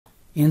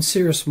In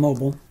Sirrus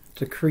Mobile,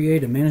 to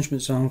create a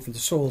management zone for the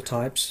soil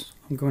types,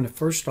 I'm going to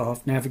first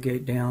off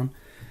navigate down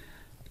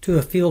to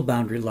a field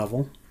boundary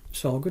level.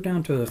 So I'll go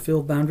down to a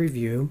field boundary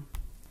view.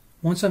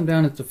 Once I'm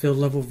down at the field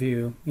level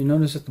view, you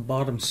notice at the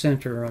bottom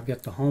center I've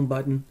got the home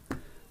button,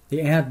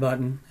 the add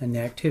button, and the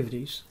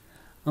activities.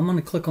 I'm going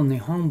to click on the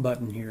home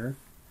button here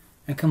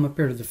and come up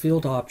here to the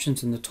field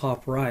options in the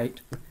top right,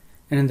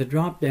 and in the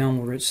drop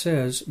down where it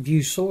says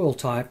view soil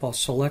type, I'll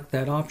select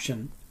that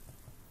option.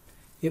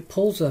 It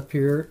pulls up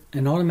here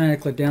and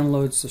automatically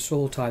downloads the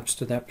soil types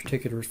to that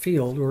particular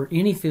field or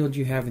any field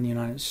you have in the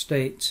United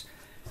States.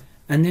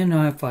 And then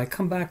if I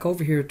come back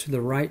over here to the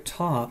right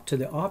top to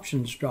the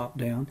options drop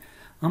down,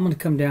 I'm going to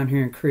come down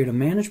here and create a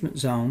management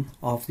zone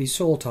off these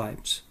soil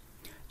types.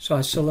 So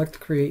I select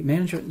create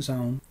management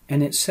zone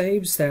and it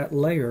saves that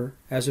layer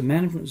as a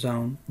management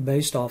zone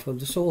based off of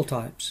the soil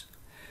types.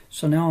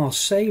 So now I'll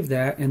save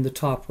that in the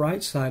top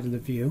right side of the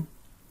view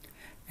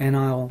and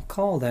I'll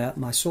call that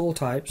my soil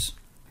types.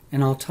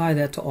 And I'll tie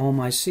that to all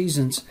my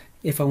seasons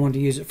if I want to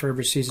use it for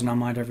every season I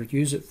might ever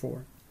use it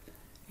for.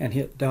 And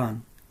hit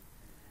done.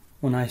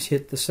 When I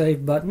hit the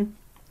save button,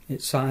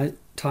 it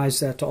ties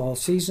that to all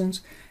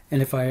seasons.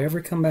 And if I ever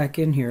come back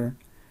in here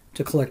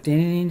to collect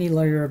any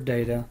layer of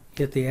data,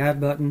 hit the add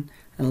button,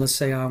 and let's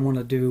say I want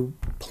to do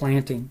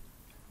planting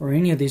or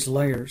any of these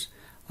layers,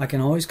 I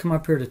can always come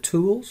up here to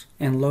tools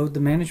and load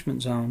the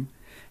management zone.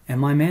 And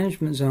my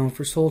management zone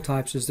for soil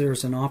types is there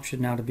as an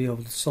option now to be able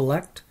to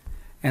select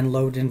and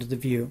load into the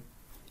view.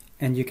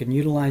 And you can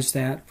utilize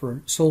that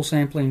for soil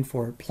sampling,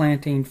 for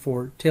planting,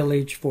 for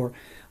tillage, for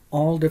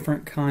all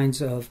different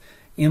kinds of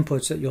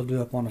inputs that you'll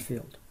do up on a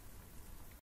field.